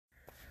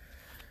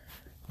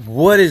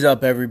What is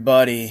up,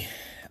 everybody?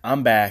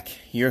 I'm back,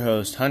 your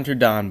host, Hunter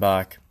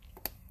Donbach.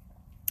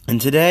 And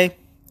today,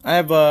 I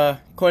have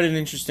quite an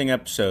interesting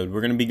episode.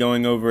 We're going to be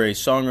going over a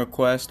song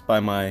request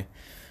by my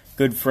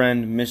good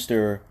friend,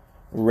 Mr.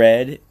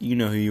 Red. You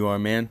know who you are,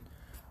 man.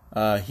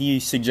 He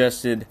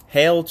suggested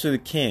Hail to the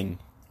King,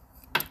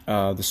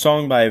 the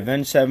song by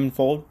Avenged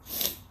Sevenfold.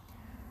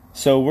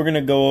 So we're going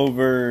to go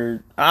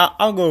over,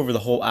 I'll go over the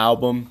whole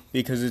album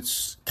because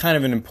it's kind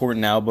of an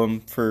important album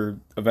for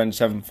Avenged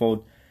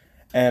Sevenfold.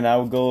 And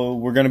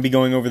we're going to be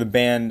going over the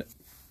band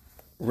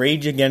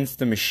Rage Against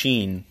the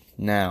Machine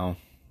now.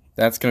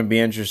 That's going to be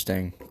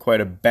interesting. Quite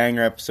a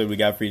banger episode we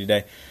got for you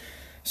today.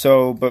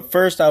 But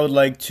first I would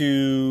like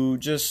to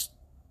just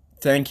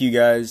thank you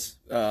guys.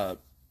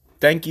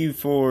 Thank you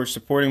for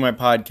supporting my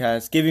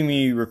podcast, giving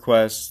me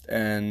requests,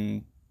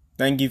 and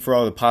thank you for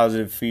all the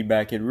positive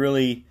feedback. It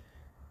really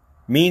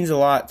means a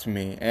lot to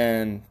me,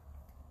 and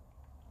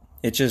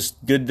it's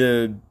just good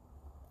to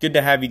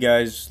have you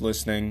guys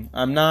listening.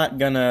 I'm not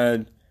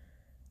gonna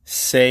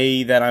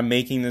say that I'm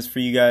making this for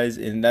you guys,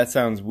 and that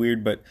sounds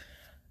weird, but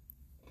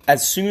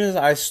as soon as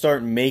I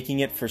start making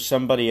it for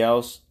somebody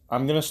else,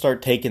 I'm gonna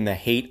start taking the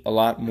hate a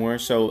lot more.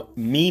 So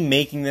me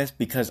making this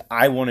because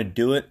I want to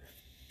do it,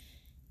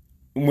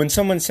 when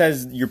someone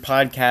says your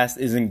podcast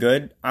isn't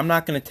good, I'm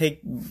not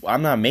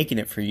making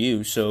it for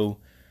you. So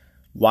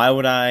why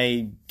would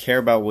I care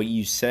about what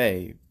you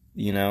say?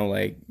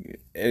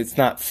 It's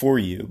not for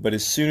you. But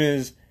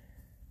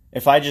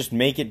if I just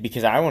make it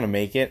because I want to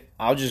make it,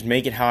 I'll just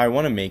make it how I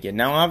want to make it.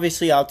 Now,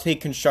 obviously, I'll take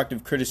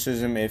constructive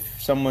criticism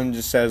if someone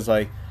just says,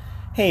 like,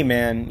 hey,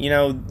 man,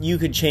 you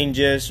could change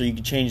this or you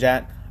could change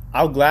that.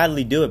 I'll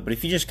gladly do it. But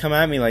if you just come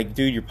at me like,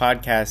 dude, your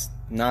podcast,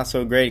 not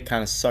so great, it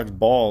kind of sucks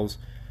balls,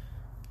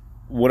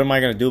 what am I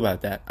going to do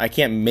about that? I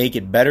can't make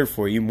it better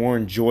for you, more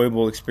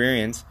enjoyable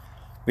experience,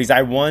 because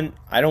I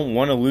don't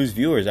want to lose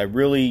viewers. I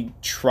really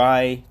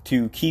try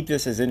to keep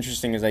this as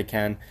interesting as I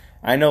can.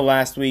 I know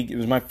last week, it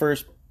was my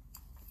first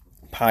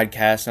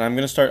podcast, and I'm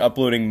going to start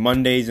uploading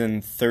Mondays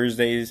and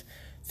Thursdays.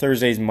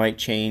 Thursdays might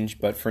change,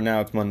 but for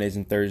now it's Mondays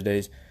and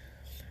Thursdays.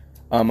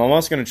 I'm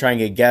also going to try and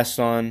get guests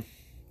on.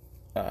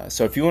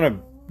 So if you want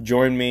to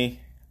join me,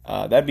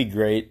 that'd be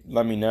great.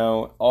 Let me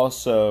know.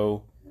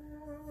 Also,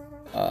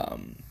 I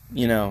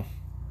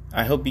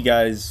hope you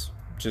guys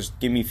just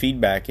give me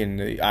feedback,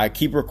 and I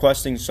keep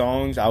requesting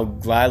songs. I'll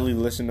gladly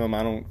listen to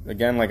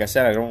them. Like I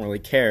said, I don't really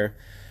care.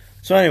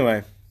 So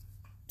anyway,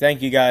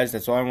 thank you guys.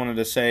 That's all I wanted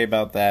to say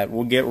about that.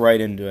 We'll get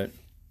right into it.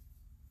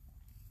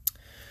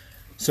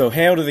 So,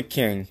 Hail to the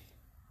King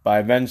by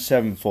Avenged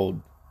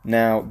Sevenfold.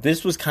 Now,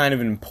 this was kind of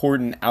an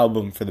important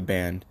album for the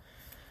band,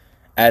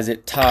 as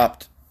it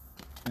topped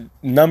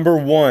number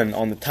 1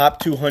 on the top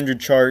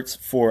 200 charts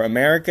for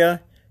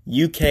America,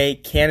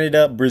 UK,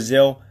 Canada,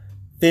 Brazil,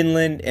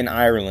 Finland, and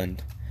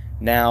Ireland.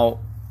 Now,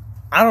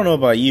 I don't know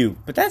about you,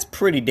 but that's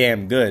pretty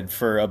damn good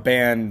for a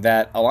band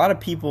that a lot of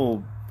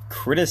people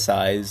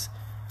criticize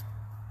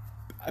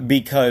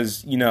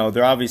because,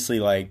 they're obviously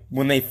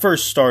when they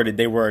first started,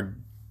 they were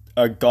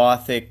a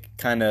gothic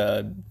kind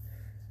of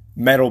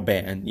metal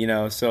band,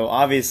 so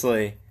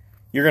obviously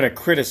you're going to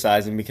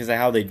criticize them because of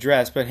how they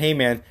dress, but hey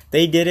man,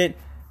 they did it,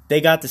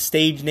 they got the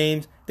stage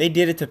names, they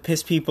did it to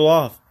piss people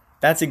off.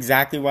 That's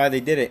exactly why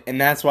they did it,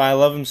 and that's why I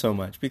love them so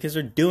much, because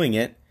they're doing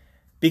it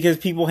because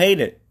people hate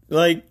it.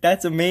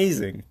 That's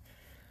amazing.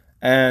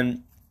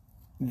 And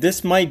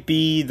this might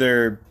be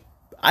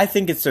I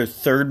think it's their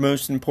third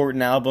most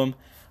important album.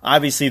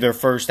 Obviously, their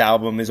first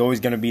album is always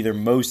going to be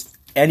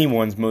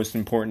anyone's most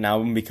important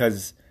album,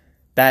 because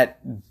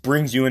that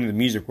brings you into the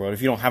music world.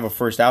 If you don't have a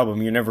first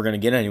album, you're never going to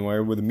get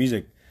anywhere with the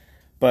music.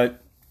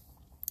 But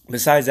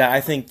besides that, I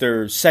think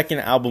their second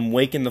album,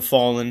 Wake in the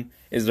Fallen,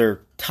 is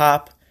their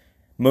top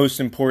most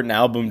important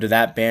album to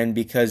that band,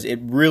 because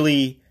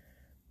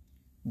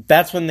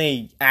that's when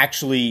they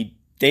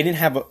didn't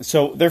have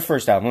so their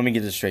first album, let me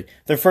get this straight.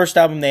 Their first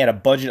album, they had a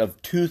budget of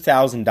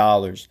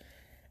 $2,000,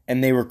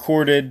 and they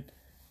recorded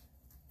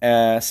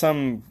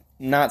some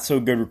not so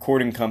good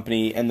recording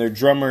company, and their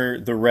drummer,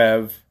 the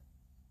Rev,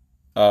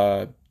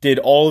 did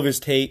all of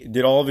his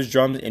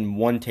drums in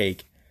one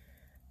take.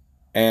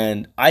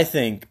 And I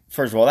think,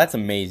 first of all, that's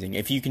amazing.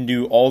 If you can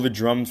do all the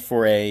drums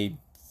for a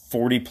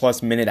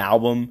 40+ minute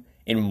album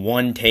in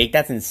one take,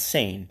 that's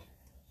insane.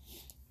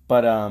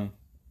 But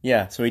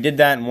yeah, so he did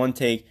that in one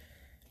take.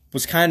 It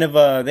was kind of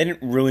they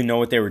didn't really know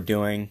what they were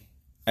doing.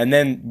 And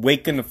then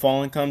Wake in the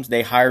Fallen comes.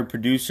 They hired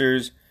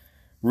producers,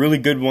 really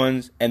good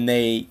ones, and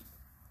they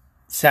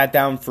sat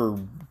down for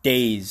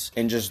days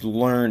and just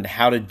learned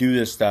how to do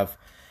this stuff.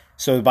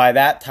 So by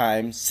that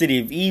time, City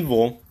of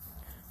Evil,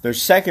 their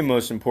second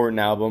most important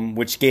album,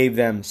 which gave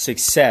them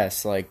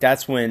success,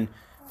 that's when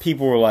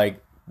people were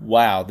like,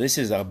 wow, this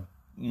is a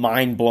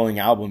mind-blowing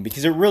album,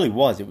 because it really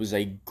was. It was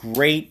a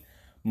great,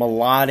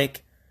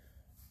 melodic,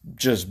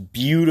 just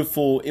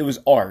beautiful, it was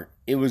art.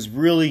 It was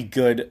really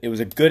good. It was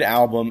a good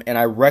album, and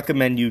I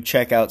recommend you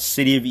check out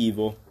City of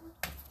Evil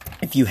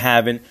if you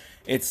haven't.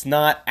 It's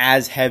not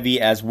as heavy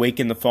as Wake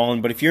in the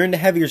Fallen, but if you're into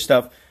heavier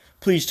stuff,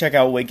 please check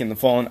out Awaken the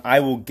Fallen. I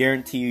will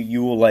guarantee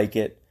you will like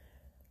it.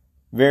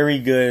 Very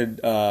good,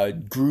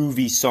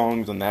 groovy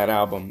songs on that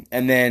album.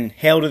 And then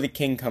Hail to the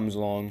King comes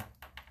along.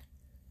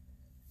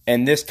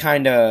 And this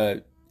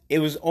it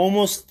was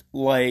almost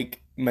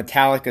like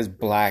Metallica's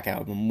Black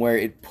Album, where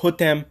it put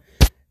them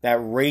that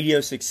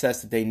radio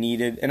success that they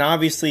needed. And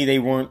obviously they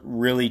weren't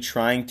really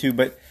trying to,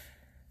 but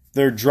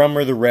their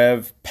drummer, the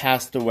Rev,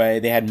 passed away.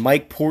 They had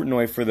Mike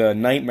Portnoy for the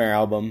Nightmare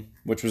album,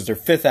 which was their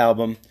 5th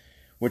album,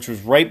 which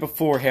was right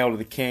before Hail to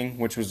the King,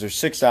 which was their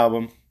 6th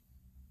album,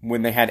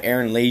 when they had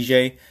Aaron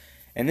Leger.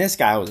 And this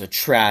guy was a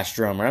trash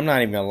drummer. I'm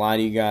not even going to lie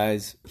to you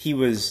guys. He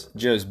was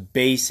just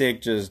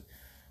basic, just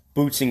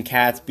boots and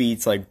cats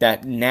beats, like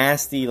that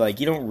nasty, like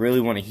you don't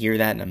really want to hear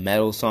that in a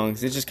metal song,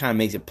 because it just kind of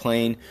makes it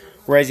plain.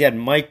 Whereas you had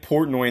Mike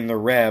Portnoy and the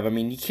Rev, I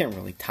mean, you can't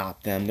really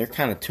top them. They're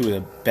kind of two of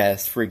the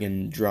best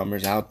friggin'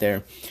 drummers out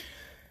there.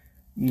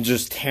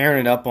 Just tearing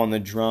it up on the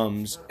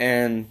drums.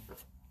 And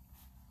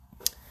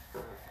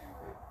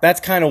that's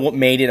kind of what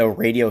made it a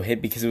radio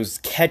hit, because it was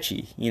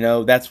catchy. You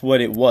know, that's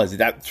what it was.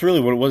 That's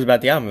really what it was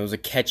about the album. It was a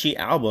catchy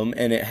album,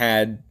 and it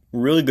had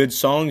really good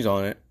songs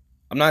on it.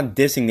 I'm not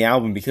dissing the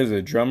album because of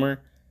the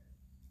drummer.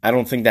 I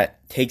don't think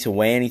that takes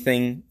away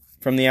anything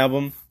from the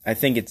album. I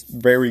think it's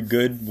very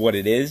good what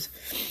it is.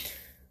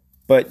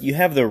 But you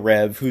have the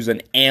Rev, who's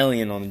an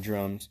alien on the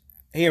drums.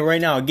 Here, right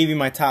now, I'll give you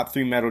my top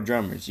 3 metal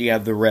drummers. You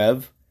have the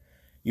Rev.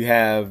 You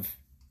have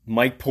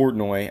Mike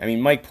Portnoy. I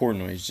mean, Mike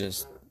Portnoy is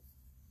just...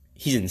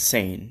 he's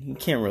insane. You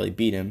can't really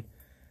beat him.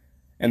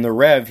 And the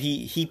Rev,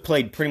 he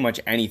played pretty much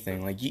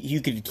anything. Like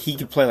he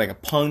could play like a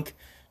punk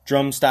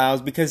drum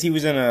styles, because he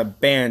was in a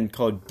band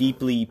called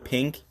Deeply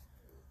Pink.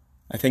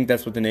 I think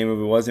that's what the name of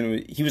it was.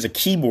 And he was a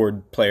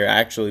keyboard player,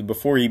 actually,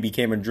 before he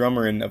became a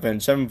drummer in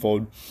Avenged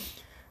Sevenfold.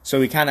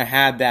 So he kind of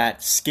had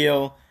that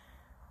skill.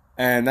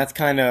 And that's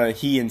kind of,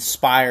 he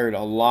inspired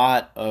a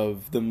lot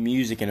of the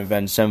music in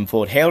Avenged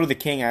Sevenfold. Hail to the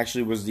King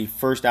actually was the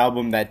first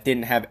album that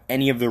didn't have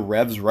any of the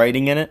Rev's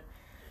writing in it.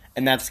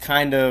 And that's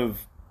kind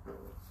of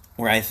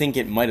where I think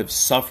it might have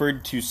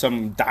suffered to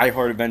some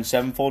diehard Avenged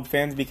Sevenfold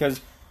fans,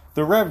 because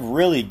the Rev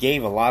really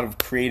gave a lot of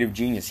creative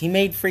genius. He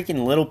made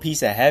freaking Little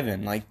Piece of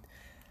Heaven. Like,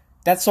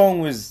 that song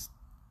was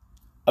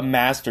a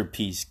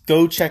masterpiece.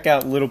 Go check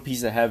out Little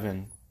Piece of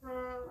Heaven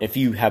if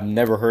you have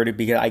never heard it,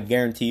 because I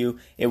guarantee you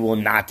it will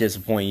not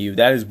disappoint you.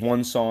 That is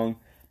one song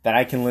that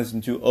I can listen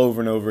to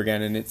over and over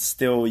again, and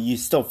you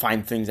still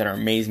find things that are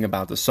amazing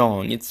about the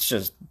song. It's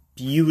just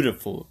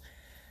beautiful.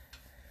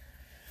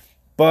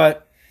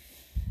 But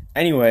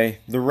anyway,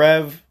 the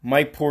Rev,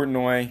 Mike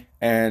Portnoy,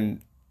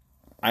 and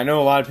I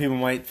know a lot of people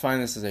might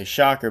find this as a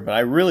shocker, but I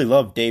really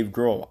love Dave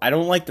Grohl. I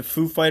don't like the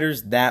Foo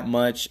Fighters that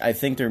much. I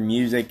think their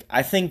music,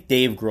 I think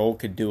Dave Grohl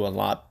could do a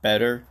lot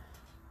better,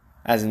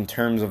 as in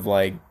terms of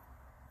like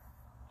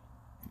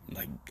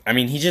I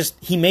mean,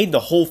 he made the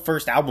whole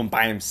first album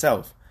by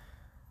himself.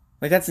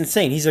 Like, that's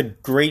insane. He's a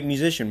great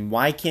musician.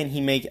 Why can't he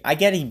make... I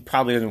get he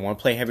probably doesn't want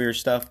to play heavier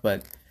stuff,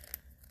 but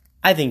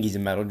I think he's a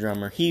metal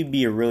drummer. He'd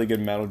be a really good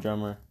metal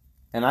drummer.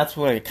 And that's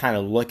what I kind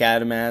of look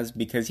at him as,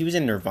 because he was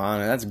in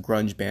Nirvana. That's a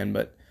grunge band,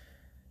 but,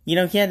 you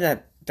know, he had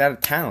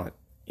that talent,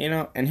 you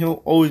know? And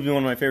he'll always be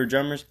one of my favorite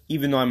drummers,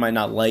 even though I might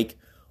not like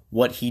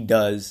what he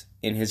does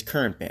in his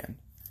current band.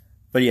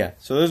 But yeah,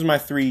 so those are my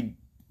 3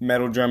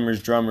 metal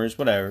drummers,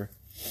 whatever.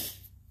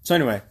 So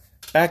anyway,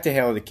 back to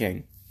Hail to the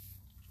King.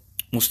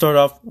 We'll start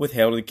off with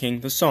Hail to the King,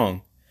 the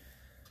song.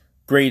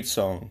 Great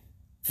song.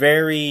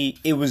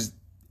 It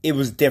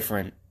was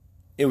different.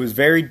 It was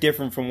very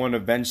different from what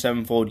Avenged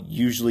Sevenfold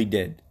usually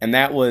did. And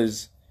that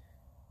was,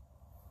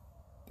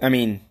 I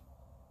mean,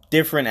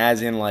 different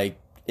as in like,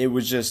 it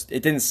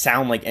didn't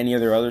sound like any of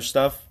their other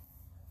stuff,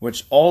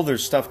 which all their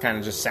stuff kind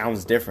of just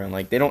sounds different.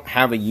 Like, they don't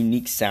have a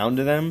unique sound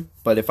to them,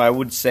 but if I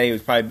would say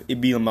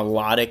it'd be a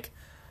melodic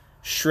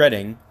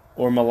shredding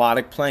or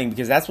melodic playing,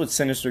 because that's what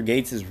Synyster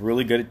Gates is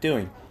really good at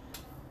doing.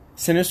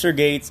 Synyster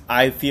Gates,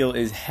 I feel,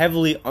 is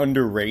heavily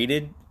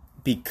underrated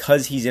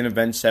because he's in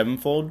Avenged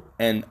Sevenfold,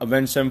 and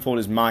Avenged Sevenfold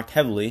is mocked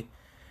heavily,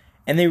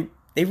 and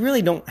they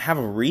really don't have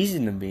a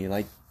reason to be.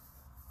 Like,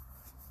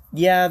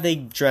 yeah, they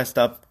dressed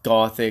up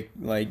gothic,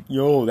 like,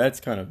 yo,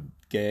 that's kind of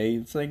gay.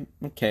 It's like,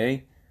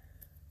 okay.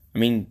 I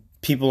mean,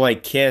 people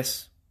like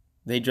Kiss,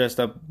 they dressed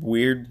up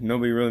weird.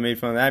 Nobody really made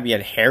fun of that. But you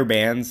had hair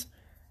bands.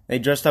 They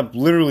dressed up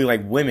literally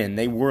like women.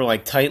 They wore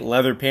like tight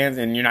leather pants,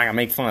 and you're not going to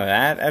make fun of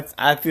that?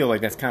 I feel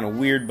like that's kind of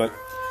weird, but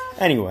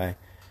anyway.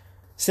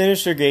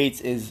 Synyster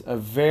Gates is a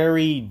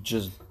very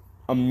just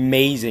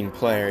amazing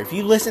player. If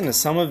you listen to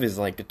some of his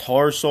like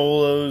guitar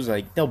solos,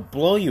 like they'll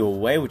blow you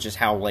away, which is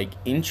how like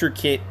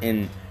intricate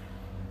and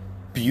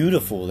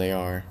beautiful they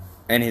are.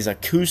 And his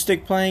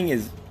acoustic playing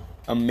is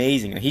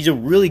amazing. He's a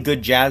really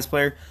good jazz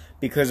player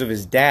because of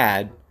his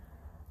dad.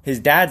 His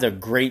dad's a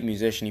great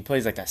musician. He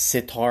plays like a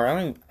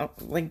sitar.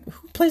 Who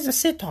plays a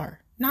sitar?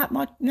 Not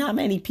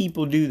many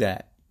people do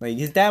that. Like,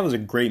 his dad was a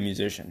great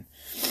musician.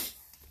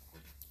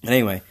 But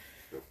anyway,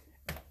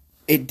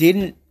 it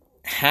didn't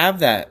have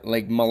that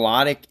like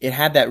melodic. It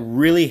had that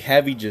really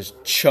heavy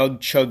just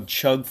chug chug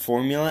chug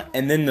formula,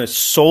 and then the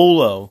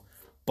solo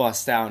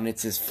busts out, and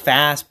it's this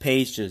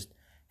fast-paced, just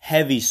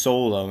heavy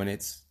solo, and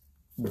it's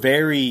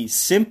very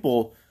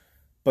simple,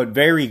 but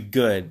very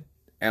good.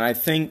 And I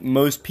think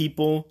most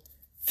people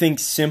think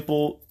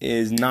simple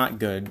is not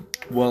good.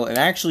 Well, it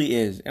actually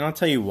is, and I'll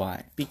tell you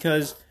why.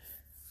 Because,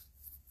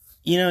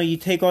 you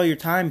take all your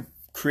time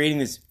creating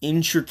this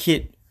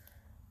intricate,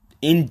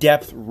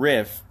 in-depth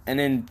riff, and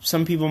then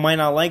some people might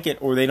not like it,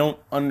 or they don't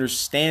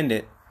understand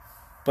it.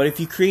 But if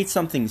you create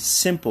something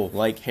simple,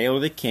 like Hail to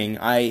the King,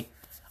 I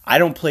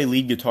don't play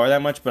lead guitar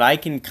that much, but I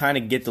can kind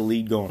of get the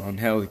lead going on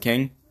Hail to the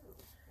King.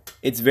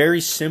 It's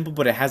very simple,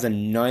 but it has a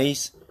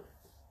nice,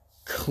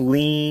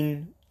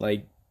 clean,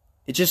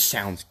 it just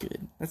sounds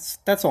good.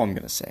 That's all I'm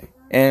going to say.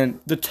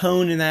 And the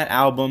tone in that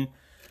album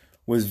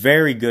was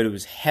very good. It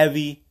was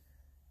heavy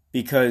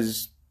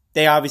because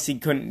they obviously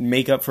couldn't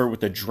make up for it with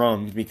the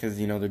drums because,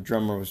 the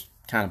drummer was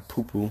kind of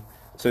poo-poo.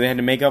 So they had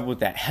to make up with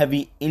that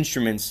heavy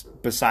instruments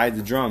besides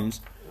the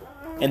drums.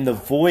 And the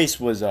voice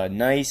was a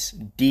nice,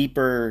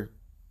 deeper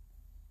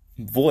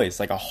voice,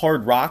 like a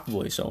hard rock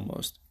voice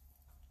almost.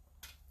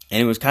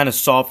 And it was kind of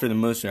softer than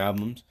most of their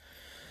albums.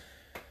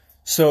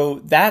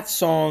 So that's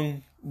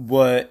Hail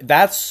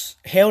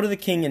to the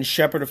King and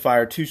Shepherd of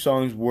Fire, two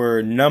songs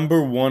were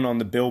 #1 on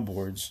the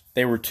billboards.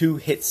 They were 2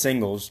 hit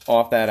singles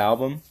off that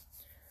album.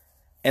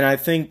 And I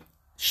think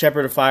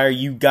Shepherd of Fire,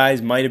 you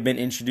guys might have been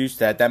introduced to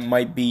that. That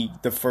might be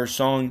the first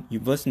song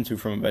you've listened to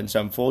from Avenged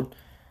Sevenfold.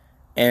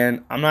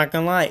 And I'm not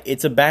going to lie,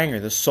 it's a banger.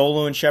 The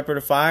solo in Shepherd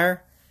of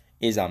Fire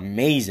is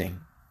amazing.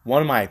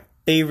 One of my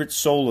favorite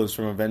solos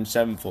from Avenged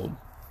Sevenfold.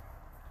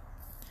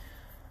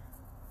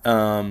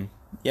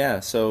 Yeah,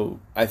 so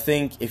I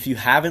think if you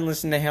haven't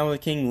listened to Hail to the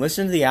King,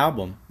 listen to the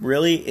album.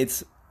 Really,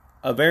 it's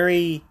a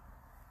very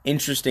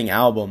interesting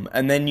album.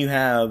 And then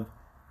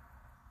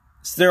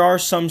there are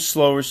some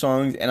slower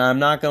songs, and I'm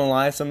not going to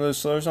lie, some of those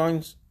slower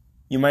songs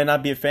you might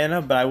not be a fan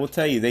of, but I will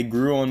tell you, they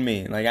grew on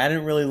me. I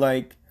didn't really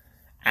like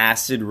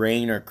Acid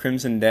Rain or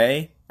Crimson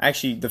Day.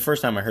 Actually, the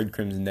first time I heard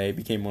Crimson Day, it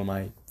became one of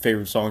my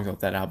favorite songs off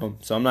that album,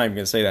 so I'm not even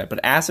going to say that. But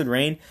Acid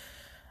Rain,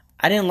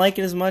 I didn't like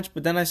it as much,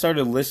 but then I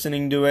started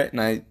listening to it,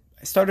 and I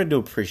started to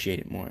appreciate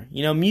it more.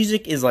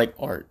 Music is like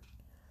art.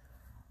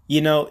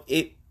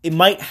 It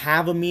might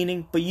have a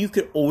meaning, but you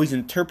could always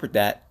interpret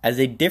that as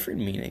a different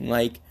meaning.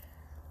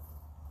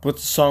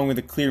 What's a song with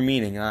a clear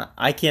meaning?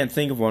 I can't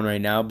think of one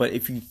right now, but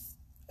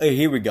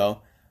here we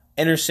go.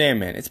 Enter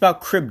Sandman. It's about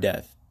crib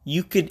death.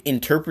 You could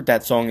interpret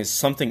that song as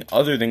something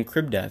other than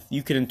crib death.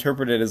 You could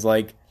interpret it as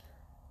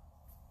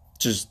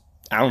just,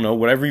 I don't know,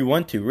 whatever you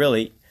want to,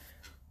 really.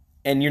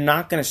 And you're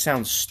not going to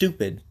sound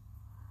stupid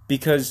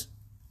because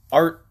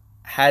art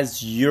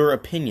has your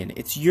opinion.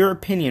 It's your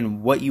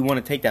opinion what you want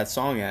to take that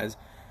song as.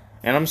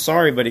 And I'm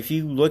sorry, but if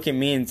you look at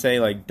me and say,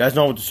 that's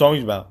not what the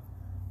song's about.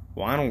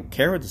 Well, I don't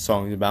care what the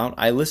song's about.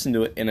 I listen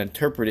to it and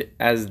interpret it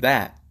as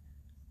that.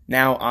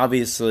 Now,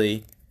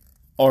 obviously,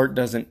 art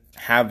doesn't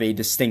have a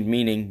distinct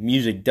meaning.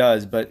 Music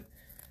does, but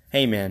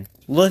hey, man,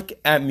 look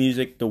at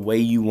music the way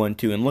you want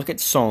to and look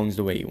at songs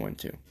the way you want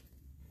to.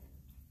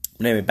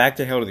 But anyway, back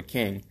to Hail to the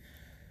King.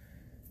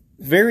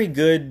 Very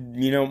good,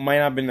 might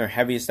not have been their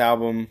heaviest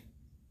album.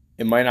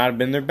 It might not have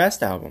been their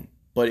best album,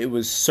 but it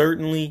was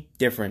certainly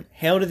different.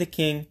 Hail to the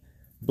King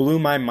blew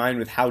my mind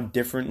with how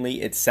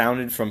differently it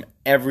sounded from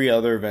every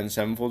other Avenged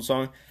Sevenfold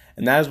song,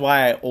 and that is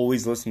why I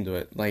always listen to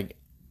it,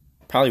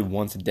 probably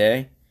once a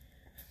day.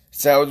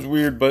 Sounds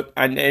weird, but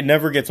it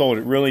never gets old.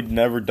 It really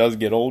never does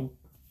get old.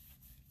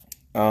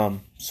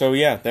 So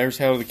yeah, there's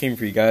Hail to the King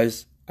for you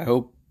guys. I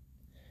hope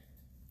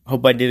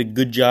I did a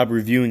good job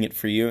reviewing it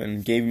for you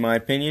and gave you my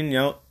opinion.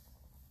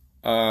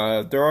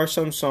 There are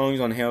some songs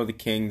on Hail to the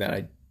King that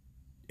I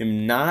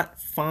am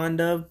not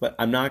fond of, but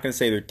I'm not going to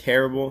say they're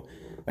terrible.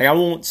 I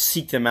won't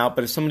seek them out,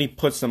 but if somebody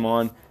puts them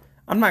on,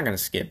 I'm not going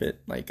to skip it.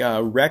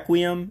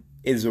 Requiem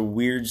is a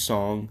weird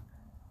song.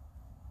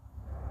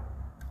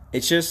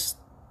 It's just,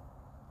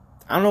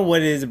 I don't know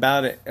what it is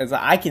about it.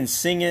 I can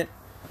sing it.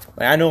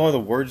 I know all the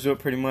words to it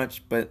pretty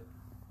much, but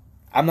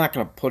I'm not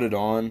going to put it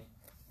on.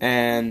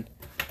 And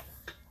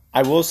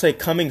I will say,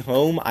 Coming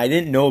Home, I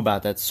didn't know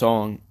about that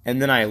song.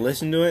 And then I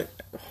listened to it.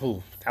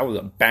 Oh, that was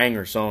a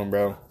banger song,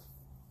 bro.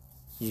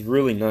 It was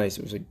really nice.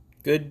 It was a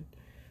good...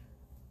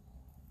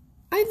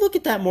 I look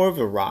at that more of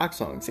a rock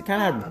song. It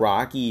kind of had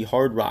rocky,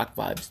 hard rock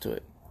vibes to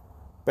it.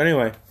 But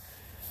anyway,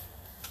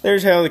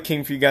 there's Hail to the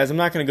King for you guys. I'm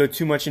not going to go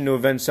too much into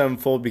Avenged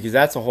Sevenfold because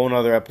that's a whole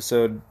nother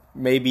episode.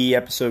 Maybe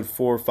episode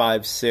 4,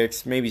 5,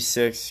 6. Maybe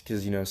 6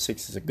 because,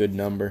 6 is a good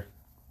number.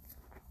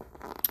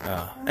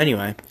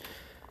 Anyway,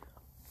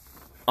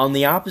 on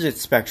the opposite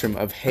spectrum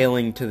of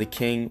hailing to the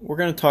King, we're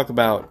going to talk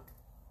about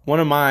one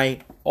of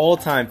my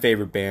all-time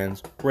favorite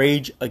bands,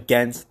 Rage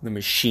Against the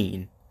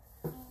Machine.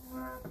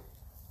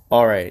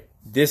 Alright,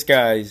 this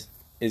guy's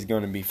is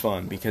going to be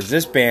fun because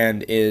this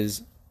band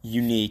is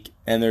unique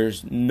and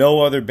there's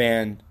no other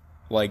band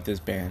like this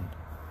band.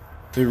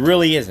 There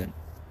really isn't.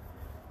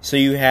 So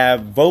you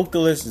have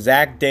vocalist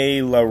Zach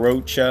De La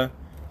Rocha,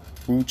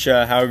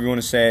 however you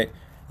want to say it.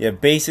 You have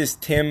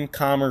bassist Tim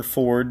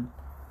Comerford,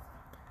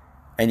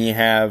 and you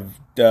have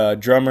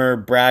drummer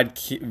Brad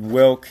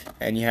Wilk,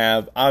 and you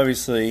have,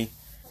 obviously,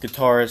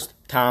 guitarist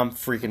Tom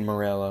freaking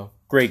Morello.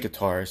 Great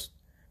guitarist.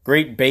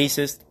 Great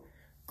bassist.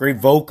 Great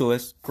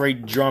vocalist.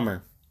 Great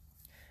drummer.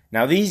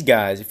 Now, these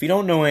guys, if you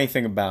don't know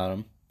anything about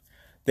them,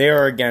 they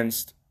are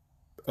against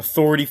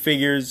authority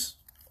figures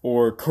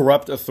or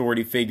corrupt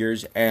authority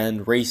figures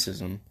and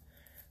racism.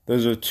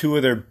 Those are two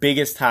of their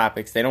biggest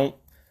topics. They don't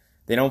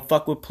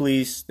fuck with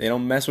police. They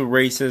don't mess with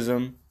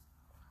racism.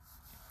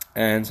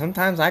 And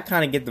sometimes I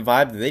kind of get the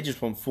vibe that they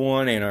just want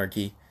full-on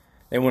anarchy.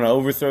 They want to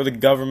overthrow the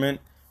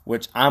government,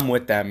 which I'm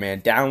with that,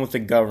 man. Down with the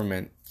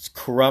government. It's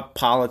corrupt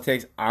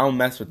politics. I don't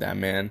mess with that,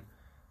 man.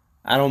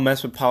 I don't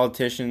mess with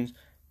politicians.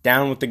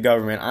 Down with the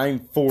government. I'm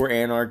for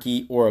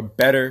anarchy or a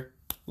better,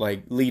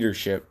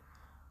 leadership.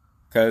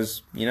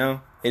 Because,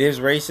 it is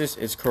racist,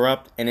 it's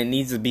corrupt, and it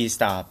needs to be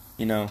stopped,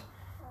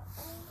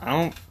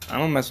 I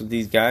don't mess with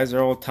these guys.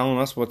 They're all telling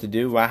us what to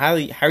do. How are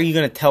you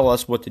going to tell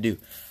us what to do?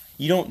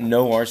 You don't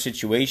know our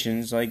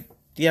situations.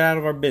 Get out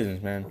of our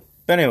business, man.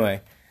 But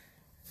anyway,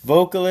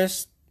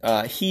 vocalist,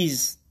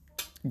 he's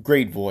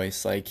great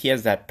voice. He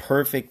has that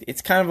perfect,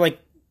 it's kind of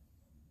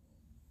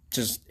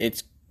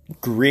it's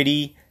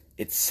gritty.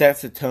 It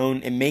sets a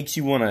tone. It makes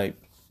you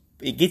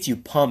it gets you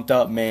pumped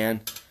up,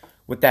 man.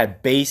 With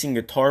that bass and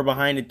guitar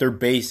behind it, their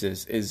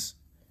basses is,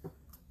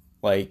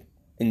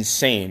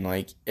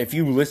 insane. If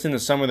you listen to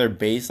some of their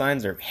bass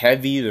lines, they're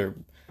heavy,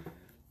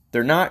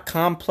 they're not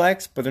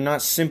complex, but they're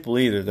not simple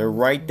either. They're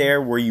right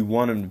there where you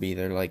want them to be.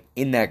 They're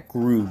in that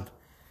groove.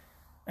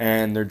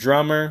 And their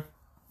drummer,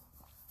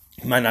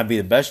 he might not be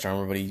the best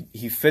drummer, but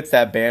he fits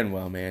that band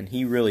well, man.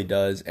 He really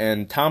does.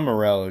 And Tom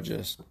Morello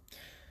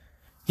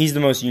he's the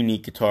most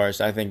unique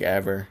guitarist I think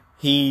ever.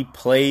 He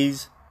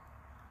plays,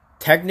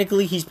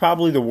 technically he's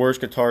probably the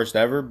worst guitarist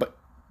ever, but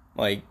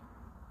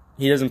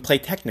he doesn't play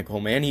technical,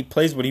 man. He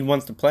plays what he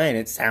wants to play and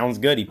it sounds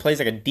good. He plays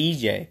like a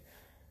DJ.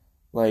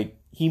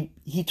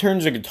 He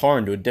turns a guitar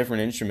into a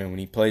different instrument when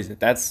he plays it.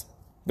 That's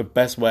the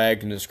best way I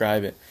can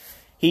describe it.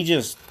 He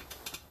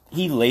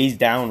lays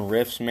down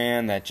riffs,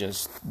 man, that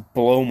just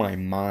blow my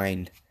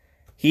mind.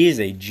 He is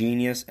a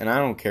genius, and I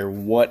don't care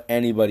what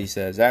anybody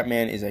says. That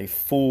man is a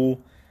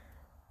full,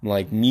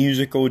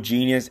 musical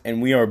genius,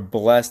 and we are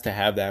blessed to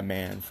have that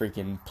man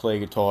freaking play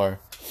guitar.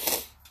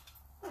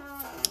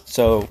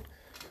 So,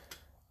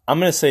 I'm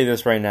going to say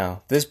this right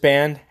now. This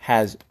band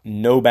has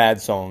no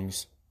bad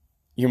songs.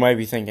 You might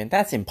be thinking,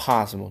 that's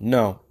impossible.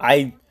 No,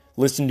 I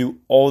listened to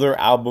all their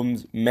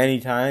albums many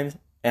times,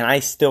 and I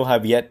still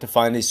have yet to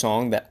find a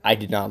song that I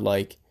did not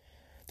like.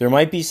 There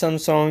might be some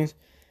songs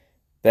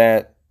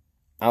that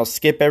I'll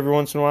skip every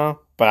once in a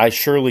while, but I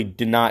surely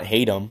did not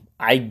hate them.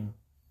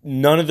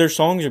 None of their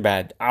songs are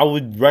bad. I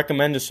would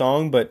recommend a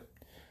song, but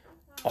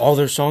all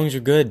their songs are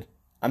good.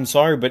 I'm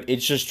sorry, but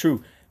it's just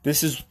true.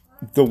 This is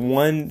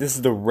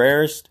the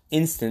rarest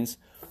instance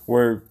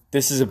where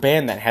this is a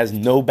band that has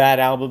no bad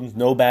albums,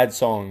 no bad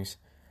songs.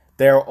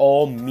 They're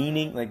all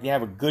meaning, they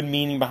have a good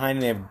meaning behind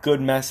it, they have a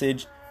good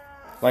message.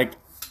 I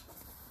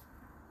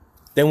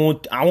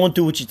won't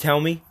do what you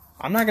tell me.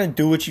 I'm not going to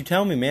do what you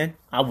tell me, man.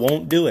 I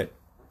won't do it.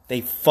 They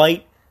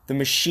fight the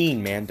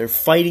machine, man. They're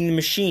fighting the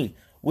machine.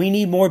 We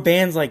need more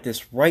bands like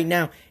this right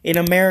now in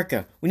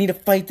America. We need to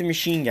fight the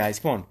machine, guys.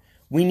 Come on.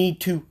 We need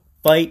to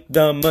fight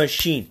the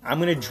machine. I'm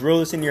going to drill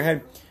this into your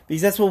head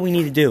because that's what we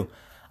need to do.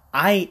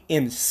 I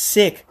am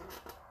sick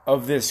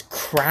of this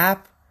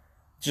crap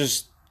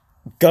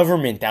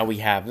government that we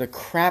have. The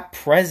crap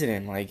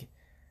president.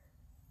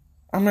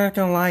 I'm not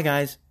going to lie,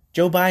 guys.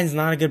 Joe Biden's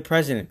not a good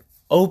president.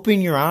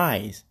 Open your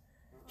eyes.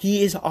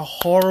 He is a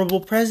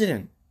horrible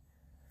president.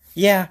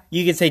 Yeah,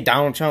 you can say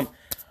Donald Trump.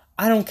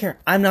 I don't care.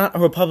 I'm not a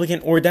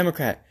Republican or a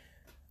Democrat.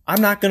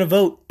 I'm not going to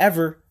vote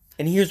ever.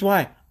 And here's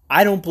why.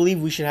 I don't believe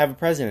we should have a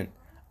president.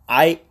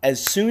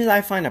 As soon as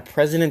I find a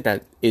president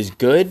that is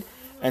good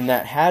and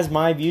that has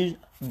my views,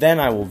 then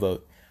I will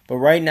vote. But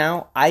right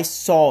now, I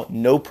saw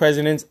no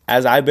presidents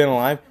as I've been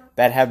alive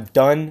that have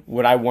done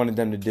what I wanted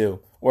them to do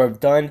or have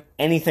done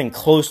anything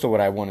close to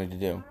what I wanted to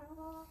do.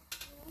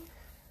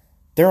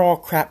 They're all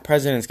crap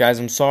presidents, guys.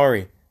 I'm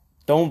sorry.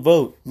 Don't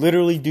vote.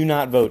 Literally do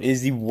not vote. It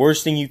is the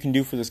worst thing you can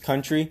do for this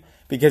country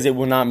because it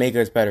will not make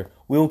us better.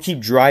 We will keep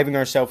driving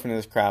ourselves into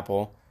this crap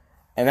hole.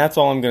 And that's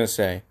all I'm going to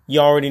say.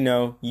 You already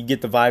know. You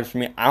get the vibes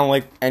from me. I don't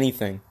like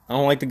anything. I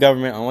don't like the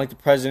government. I don't like the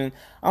president.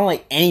 I don't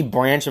like any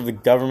branch of the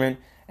government.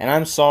 And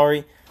I'm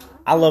sorry.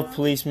 I love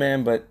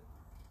policemen, but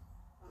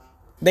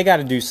they got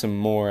to do some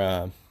more,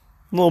 a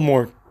little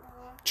more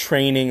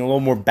training, a little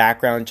more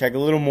background check, a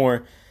little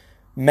more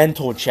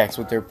mental checks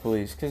with their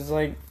police. Because,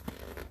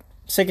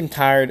 sick and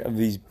tired of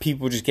these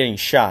people just getting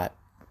shot.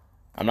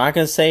 I'm not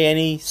going to say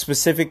any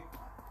specific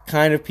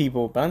kind of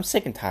people, but I'm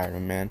sick and tired of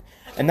them, man.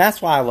 And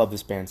that's why I love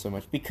this band so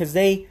much, because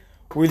they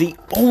were the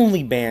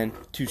only band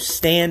to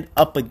stand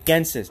up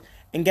against this.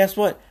 And guess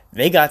what?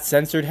 They got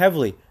censored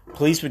heavily.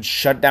 Police would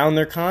shut down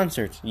their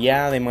concerts.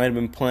 Yeah, they might have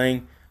been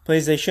playing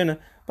plays they shouldn't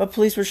have, but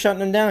police were shutting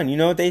them down. You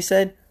know what they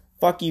said?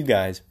 Fuck you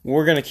guys.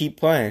 We're going to keep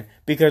playing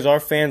because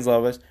our fans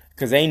love us,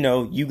 because they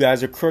know you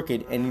guys are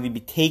crooked and need to be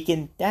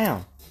taken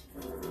down.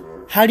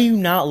 How do you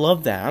not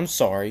love that? I'm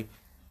sorry,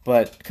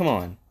 but come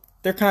on.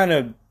 They're kind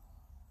of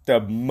the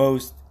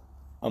most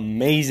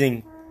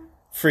amazing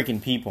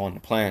freaking people on the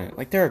planet.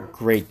 Like, they're a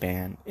great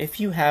band. If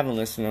you haven't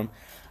listened to them,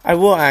 I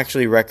will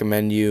actually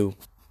recommend you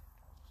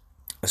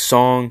a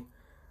song.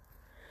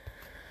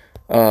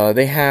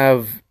 They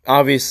have,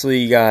 obviously,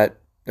 you got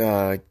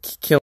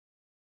Kill.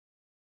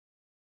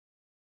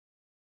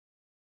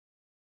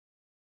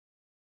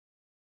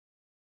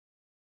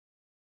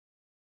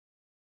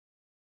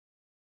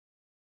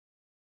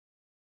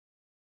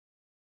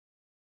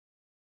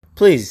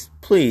 Please,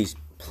 please,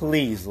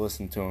 please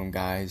listen to them,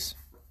 guys.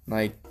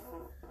 Like,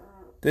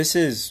 this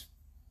is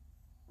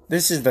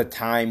the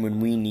time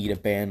when we need a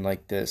band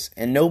like this,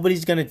 and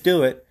nobody's gonna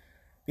do it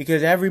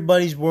because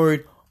everybody's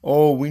worried.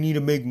 Oh, we need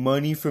to make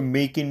money from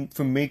making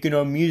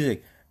our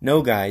music.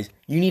 No, guys,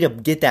 you need to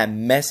get that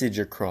message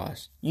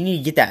across. You need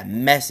to get that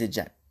message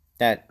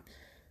that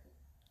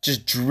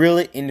just drill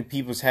it into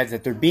people's heads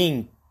that they're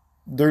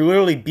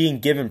literally being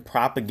given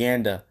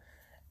propaganda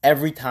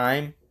every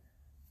time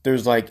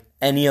there's like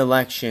any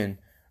election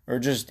or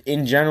just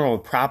in general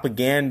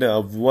propaganda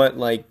of what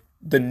like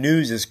the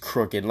news is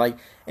crooked. Like,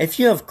 if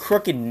you have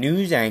crooked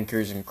news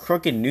anchors and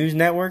crooked news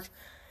networks,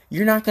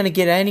 you're not going to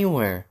get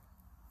anywhere.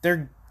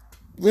 They're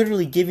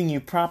literally giving you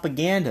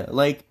propaganda.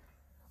 Like,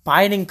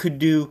 Biden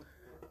could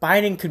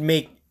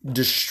make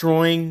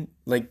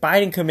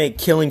Biden could make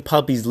killing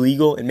puppies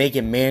legal and make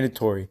it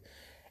mandatory.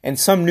 And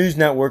some news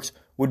networks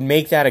would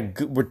make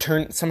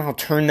that somehow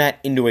turn that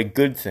into a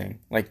good thing.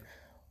 Like,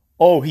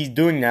 oh, he's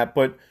doing that,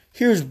 but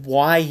here's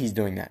why he's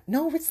doing that.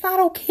 No, it's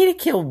not okay to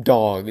kill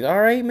dogs, all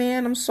right,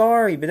 man? I'm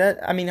sorry, but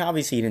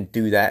obviously he didn't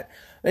do that.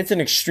 It's an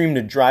extreme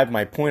to drive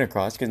my point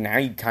across, because now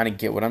you kind of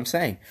get what I'm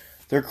saying.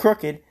 They're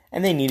crooked,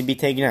 and they need to be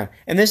taken out.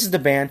 And this is the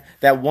band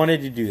that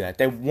wanted to do that.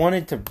 They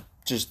wanted to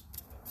just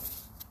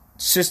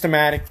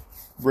systematic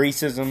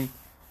racism,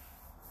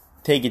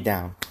 take it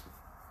down.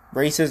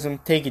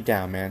 Racism, take it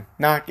down, man.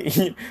 Knock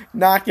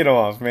it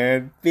off,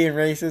 man. Being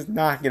racist,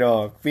 knock it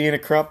off. Being a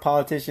corrupt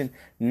politician,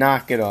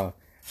 knock it off.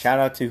 Shout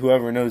out to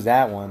whoever knows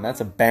that one.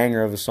 That's a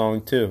banger of a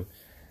song, too.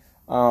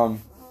 So,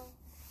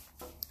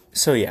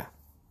 yeah.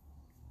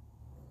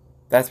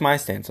 That's my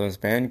stance on this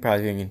band. You're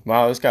probably thinking,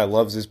 wow, this guy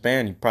loves this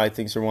band. He probably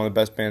thinks they're one of the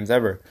best bands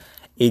ever.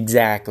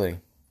 Exactly.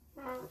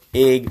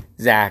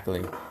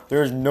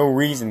 There's no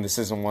reason this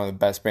isn't one of the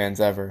best bands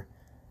ever.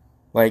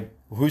 Like,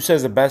 who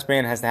says the best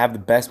band has to have the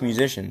best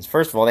musicians?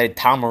 First of all, they had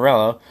Tom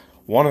Morello,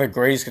 one of the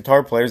greatest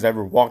guitar players that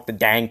ever walked the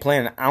dang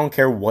planet. I don't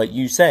care what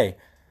you say.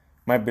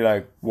 Might be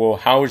like, well,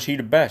 how is he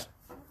the best?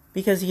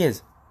 Because he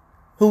is.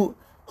 Who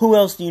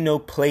else do you know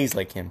plays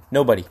like him?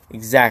 Nobody.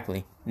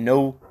 Exactly.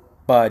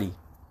 Nobody.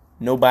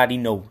 Nobody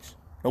knows.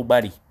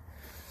 Nobody.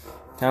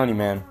 I'm telling you,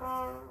 man.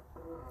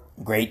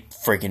 Great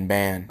freaking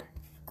band.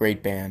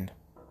 Great band.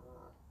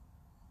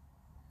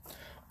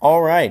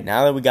 Alright,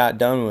 now that we got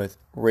done with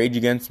Rage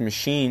Against the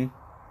Machine,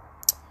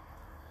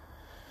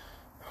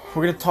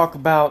 we're going to talk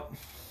about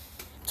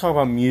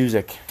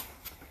music.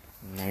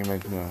 We're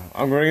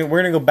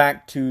going to go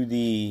back to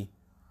the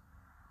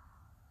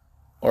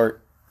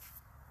art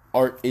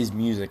is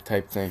music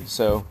type thing.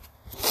 So,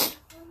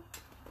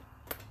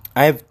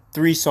 I have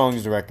 3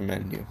 songs to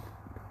recommend you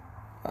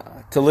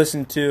to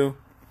listen to.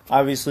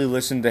 Obviously,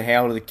 listen to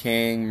Hail to the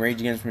King, Rage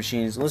Against the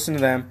Machine. Listen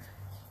to them.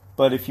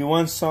 But if you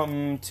want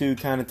something to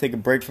kind of take a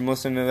break from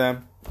listening to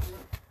them,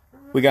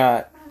 we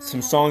got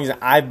some songs that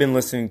I've been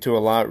listening to a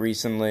lot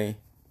recently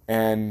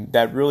and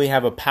that really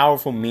have a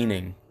powerful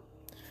meaning.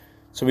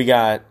 So we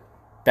got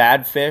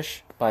Bad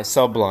Fish by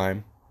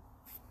Sublime.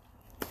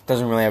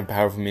 Doesn't really have a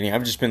powerful meaning.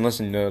 I've just been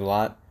listening to it a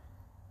lot.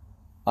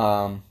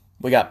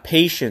 We got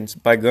Patience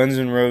by Guns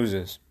N'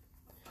 Roses.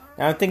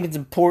 Now, I think it's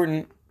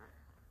important,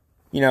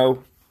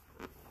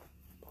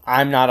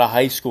 I'm not a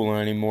high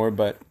schooler anymore,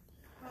 but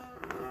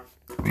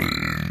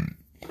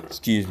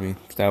excuse me,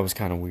 that was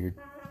kind of weird.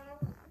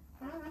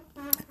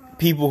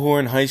 People who are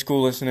in high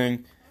school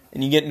listening,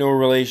 and you get into a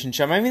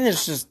relationship,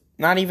 it's just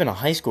not even a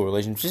high school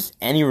relationship, just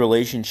any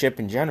relationship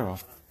in general.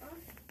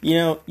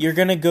 You're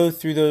going to go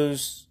through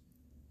those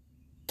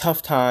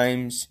tough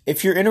times.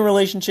 If you're in a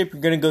relationship,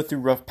 you're going to go through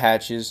rough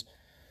patches.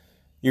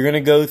 You're going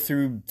to go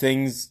through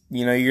things,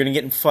 you're going to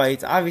get in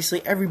fights.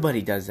 Obviously,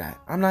 everybody does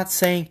that. I'm not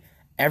saying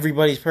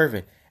everybody's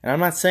perfect. And I'm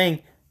not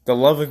saying the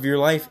love of your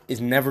life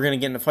is never going to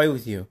get in a fight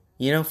with you.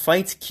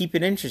 Fights keep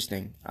it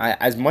interesting.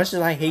 As much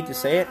as I hate to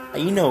say it,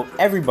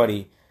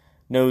 everybody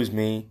knows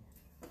me.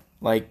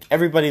 Like,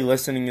 everybody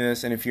listening to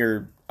this, and if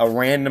you're a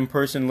random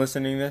person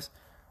listening to this,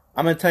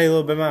 I'm going to tell you a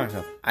little bit about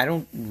myself. I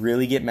don't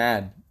really get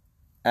mad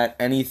at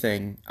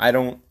anything.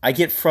 I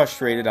get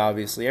frustrated,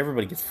 obviously.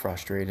 Everybody gets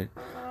frustrated.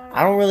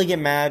 I don't really get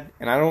mad,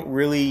 and I don't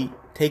really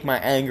take my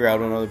anger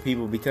out on other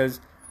people, because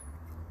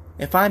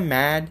if I'm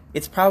mad,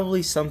 it's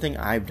probably something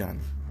I've done.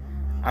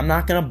 I'm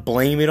not going to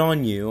blame it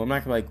on you. I'm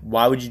not going to be like,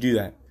 why would you do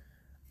that?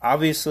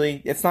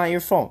 Obviously, it's not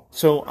your fault.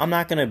 So I'm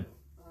not going to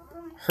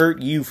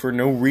hurt you for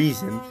no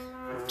reason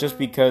just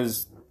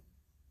because,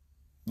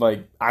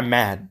 I'm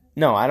mad.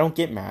 No, I don't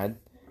get mad.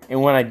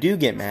 And when I do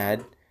get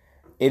mad,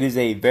 it is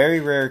a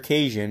very rare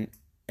occasion,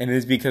 and it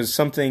is because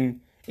something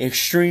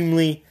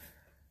extremely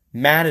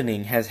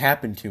maddening has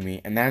happened to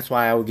me, and that's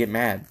why I would get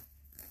mad.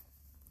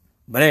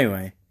 But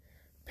anyway,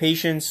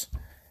 patience,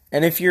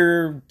 and if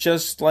you're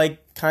just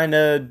like kind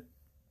of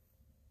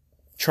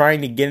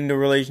trying to get into a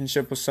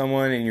relationship with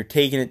someone and you're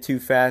taking it too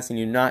fast and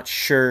you're not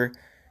sure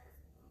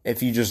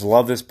if you just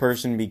love this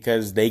person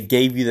because they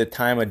gave you the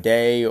time of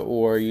day,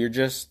 or you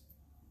just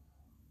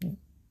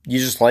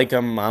like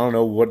them, I don't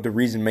know what the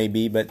reason may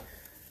be, but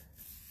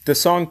the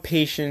song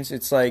Patience,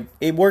 it's like,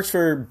 it works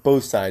for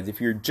both sides.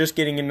 If you're just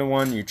getting into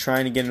one, you're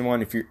trying to get into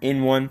one, if you're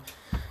in one,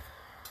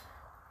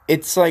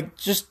 it's like,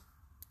 just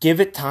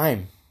give it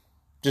time.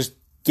 Just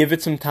give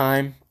it some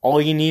time. All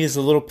you need is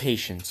a little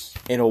patience.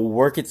 It'll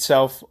work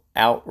itself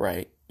out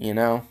right, you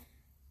know?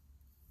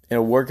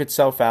 It'll work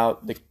itself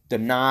out. The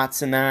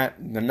knots and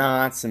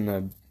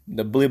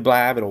the blah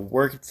blah, it'll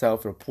work itself.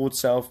 It'll pull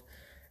itself,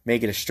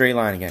 make it a straight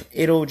line again.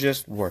 It'll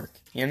just work,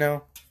 you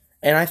know?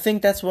 And I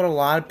think that's what a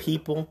lot of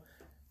people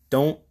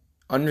don't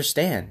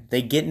understand.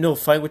 They get into a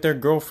fight with their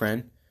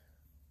girlfriend,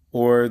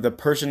 or the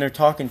person they're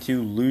talking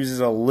to loses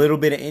a little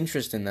bit of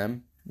interest in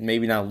them.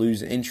 Maybe not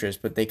lose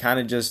interest, but they kind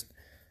of just,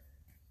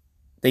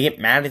 they get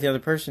mad at the other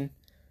person.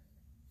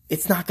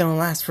 It's not going to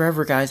last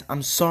forever, guys.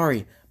 I'm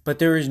sorry. But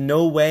there is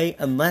no way,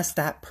 unless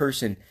that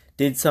person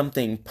did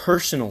something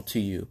personal to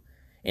you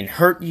and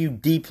hurt you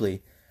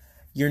deeply,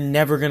 you're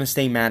never going to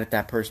stay mad at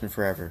that person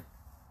forever.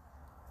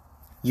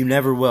 You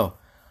never will.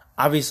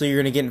 Obviously, you're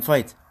going to get in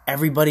fights.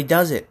 Everybody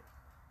does it.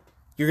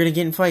 You're going to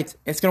get in fights.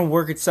 It's going to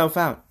work itself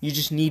out. You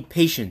just need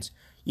patience.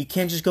 You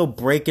can't just go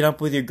break it up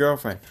with your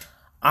girlfriend.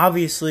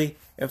 Obviously,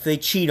 if they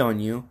cheat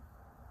on you,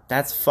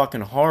 that's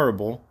fucking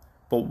horrible.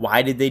 But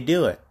why did they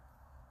do it?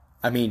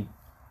 I mean,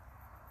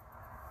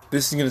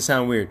 this is going to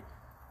sound weird,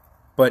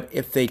 but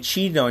if they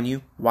cheated on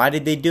you, why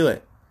did they do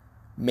it?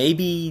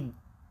 Maybe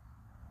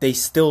they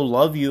still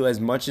love you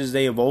as much as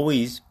they have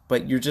always,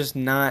 but you're just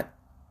not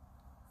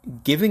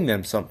giving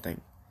them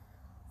something.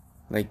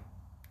 Like,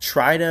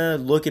 try to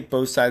look at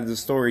both sides of the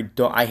story.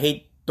 Don't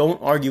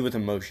argue with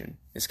emotion.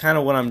 It's kind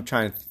of what I'm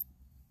trying to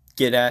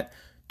get at.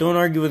 Don't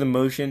argue with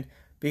emotion,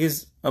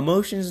 because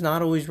emotion is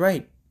not always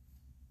right.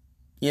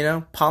 You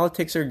know,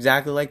 politics are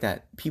exactly like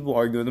that. People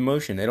argue with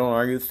emotion. They don't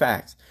argue with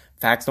facts.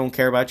 Facts don't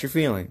care about your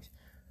feelings.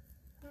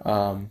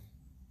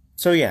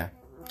 So yeah,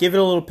 give it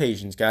a little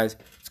patience, guys.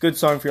 It's a good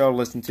song for y'all to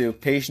listen to.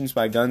 Patience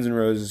by Guns N'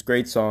 Roses.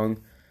 Great song.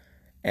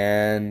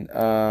 And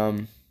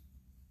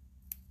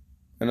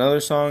another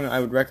song I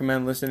would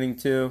recommend listening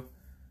to.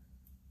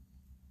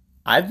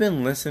 I've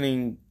been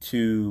listening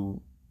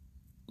to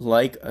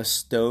Like a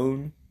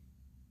Stone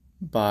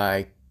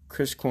by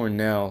Chris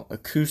Cornell,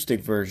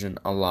 acoustic version,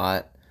 a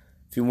lot.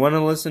 If you want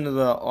to listen to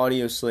the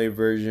Audio Slave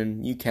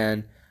version, you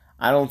can.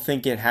 I don't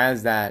think it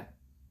has that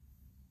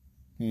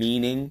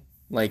meaning,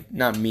 like,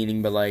 not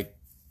meaning, but like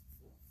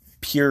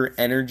pure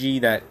energy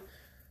that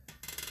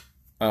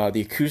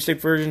the acoustic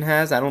version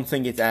has. I don't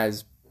think it's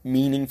as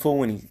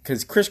meaningful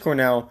because Chris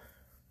Cornell,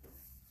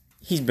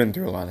 he's been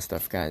through a lot of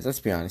stuff, guys. Let's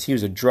be honest. He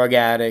was a drug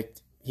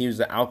addict. He was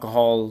an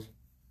alcoholic.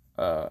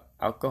 That's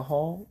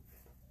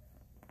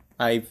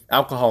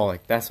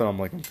what I'm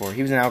looking for.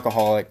 He was an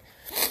alcoholic.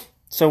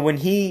 So when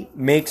he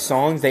makes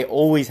songs, they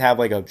always have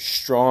like a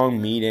strong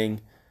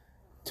meaning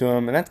to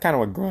him, and that's kind of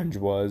what grunge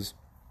was.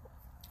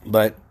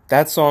 But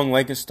that song,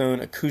 Like a Stone,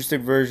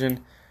 acoustic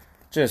version,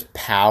 just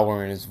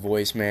power in his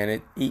voice,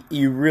 man.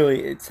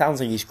 It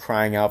sounds like he's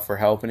crying out for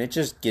help, and it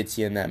just gets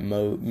you in that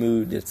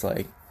mood. It's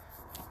like,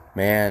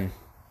 man,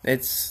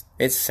 it's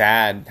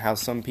sad how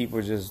some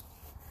people just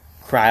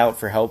cry out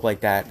for help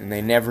like that, and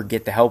they never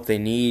get the help they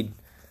need.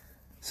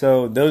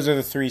 So those are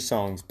the three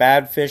songs: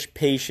 Bad Fish,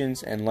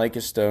 Patience, and Like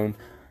a Stone.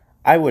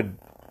 I would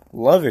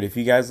love it if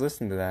you guys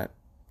listen to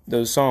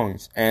those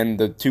songs, and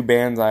the two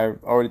bands I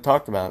already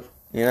talked about,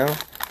 you know?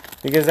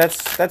 Because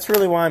that's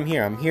really why I'm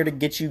here. I'm here to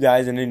get you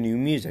guys into new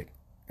music.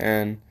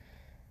 And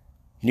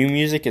new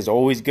music is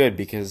always good,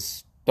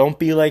 because don't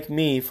be like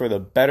me. For the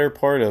better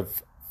part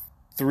of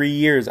 3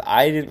 years,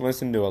 I didn't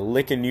listen to a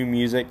lick of new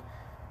music,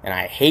 and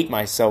I hate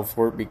myself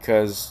for it,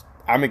 because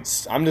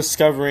I'm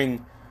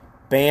discovering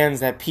bands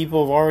that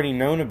people have already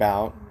known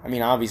about. I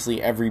mean,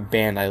 obviously, every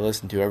band I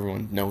listen to,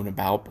 everyone's known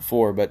about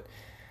before, but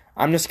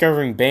I'm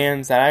discovering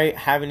bands that I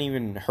haven't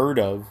even heard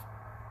of,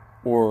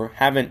 or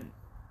haven't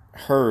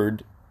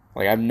heard.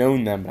 Like, I've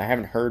known them, but I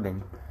haven't heard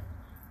them.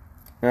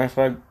 And I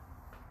like,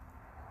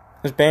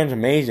 this band's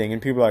amazing,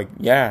 and people are like,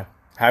 yeah,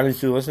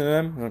 haven't you listened to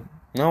them? I'm like,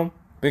 no,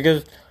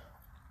 because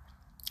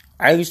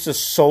I used to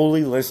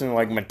solely listen to,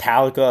 like,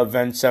 Metallica,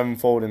 Avenged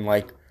Sevenfold, and,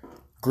 like,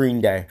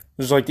 Green Day.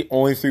 Those are like the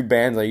only 3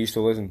 bands I used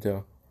to listen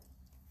to.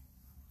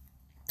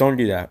 Don't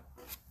do that.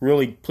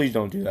 Really, please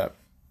don't do that.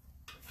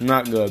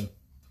 Not good.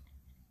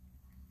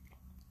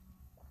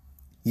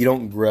 You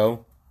don't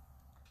grow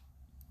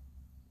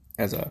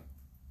as a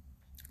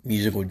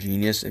musical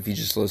genius if you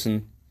just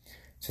listen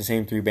to the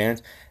same 3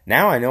 bands.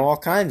 Now I know all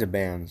kinds of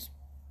bands,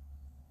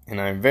 and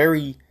I'm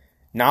very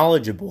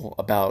knowledgeable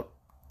about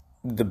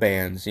the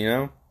bands, you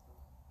know?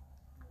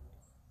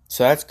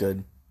 So that's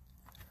good.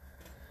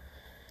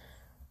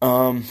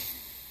 Um,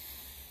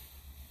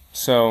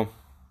 so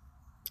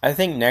I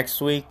think next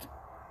week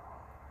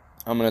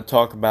I'm going to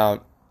talk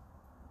about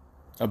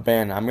a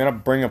band. I'm going to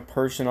bring a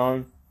person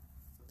on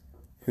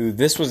who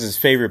this was his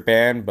favorite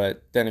band,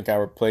 but then it got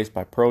replaced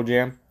by Pearl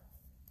Jam.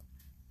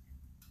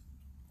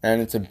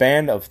 And it's a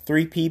band of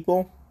 3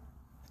 people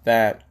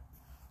that,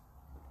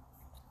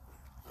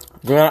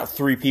 they're not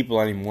 3 people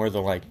anymore.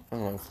 They're like, I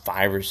don't know,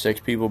 5 or 6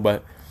 people,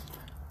 but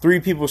 3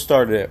 people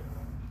started it.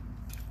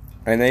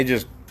 And they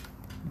just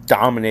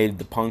dominated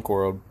the punk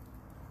world,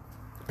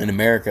 in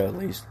America at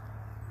least.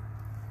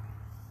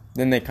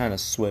 Then they kind of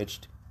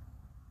switched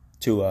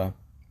to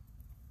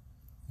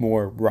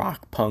more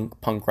rock,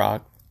 punk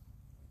rock.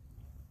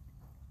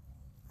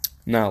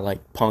 Not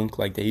like punk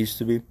like they used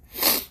to be.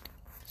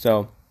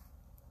 So,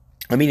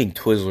 I'm eating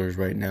Twizzlers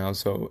right now,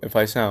 so if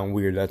I sound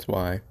weird, that's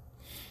why.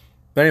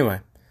 But anyway,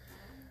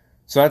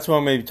 so that's what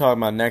I'm going to be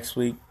talking about next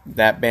week.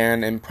 That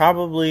band, and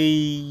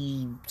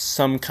probably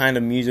some kind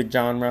of music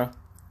genre.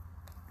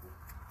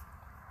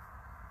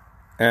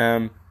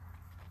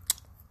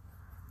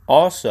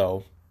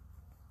 Also,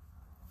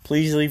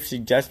 please leave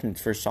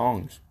suggestions for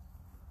songs.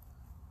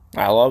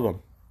 I love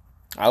them.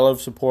 I love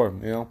support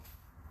them, you know.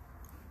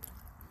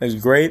 It's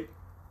great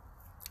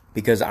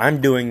because I'm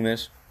doing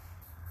this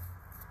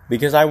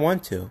because I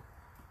want to.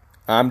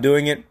 I'm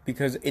doing it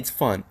because it's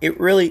fun. It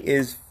really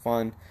is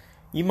fun.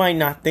 You might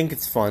not think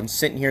it's fun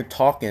sitting here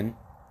talking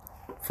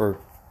for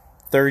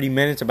 30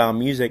 minutes about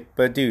music,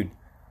 but dude,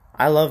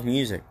 I love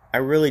music. I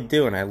really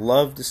do, and I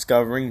love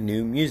discovering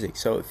new music.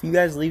 So if you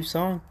guys leave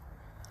songs,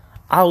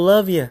 I'll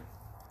love you.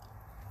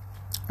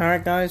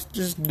 Alright guys,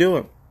 just do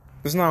it.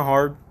 It's not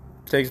hard.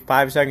 It takes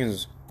 5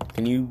 seconds.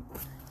 Can you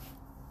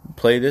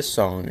play this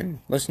song and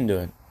listen to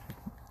it?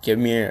 Give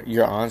me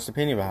your honest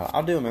opinion about it.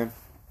 I'll do it, man.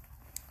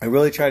 I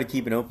really try to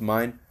keep an open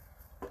mind.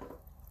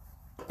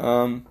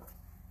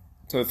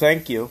 So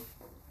thank you.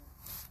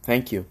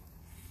 Thank you.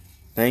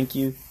 Thank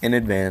you in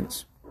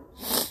advance.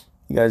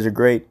 You guys are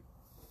great.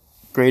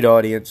 Great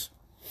audience.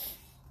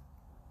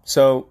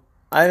 So,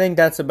 I think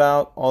that's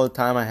about all the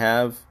time I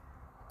have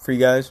for you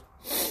guys.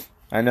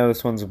 I know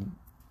this one's a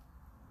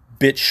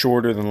bit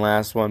shorter than the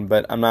last one,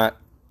 but I'm not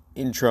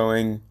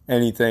introing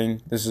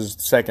anything. This is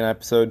the second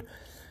episode,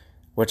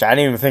 which I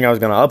didn't even think I was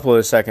going to upload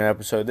a second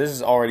episode. This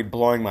is already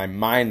blowing my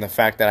mind, the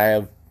fact that I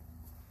have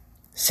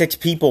 6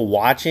 people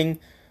watching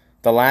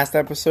the last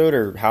episode,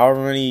 or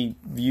however many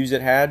views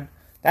it had.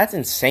 That's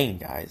insane,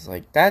 guys.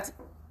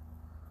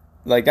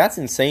 That's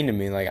insane to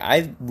me.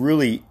 I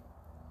really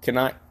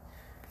cannot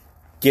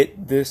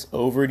get this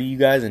over to you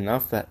guys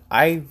enough that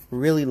I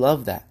really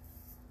love that.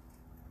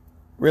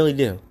 Really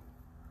do.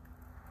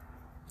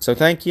 So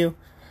thank you.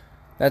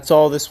 That's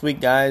all this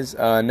week, guys.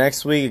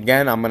 Next week,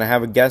 again, I'm going to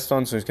have a guest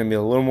on, so it's going to be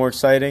a little more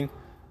exciting.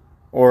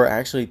 Or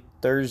actually,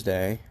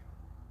 Thursday.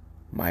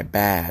 My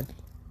bad.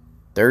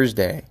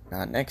 Thursday,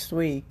 not next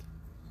week.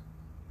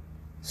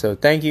 So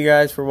thank you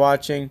guys for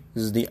watching.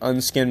 This is the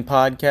Unskinned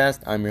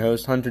Podcast. I'm your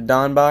host, Hunter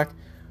Donbach.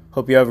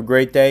 Hope you have a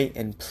great day,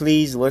 and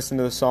please listen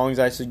to the songs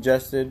I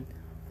suggested,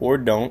 or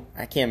don't.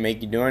 I can't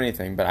make you do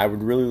anything, but I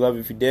would really love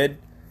if you did.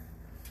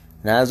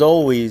 And as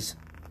always,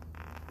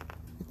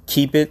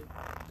 keep it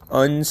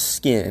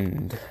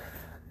unskinned,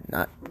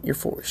 not your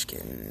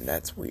foreskin.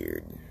 That's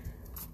weird.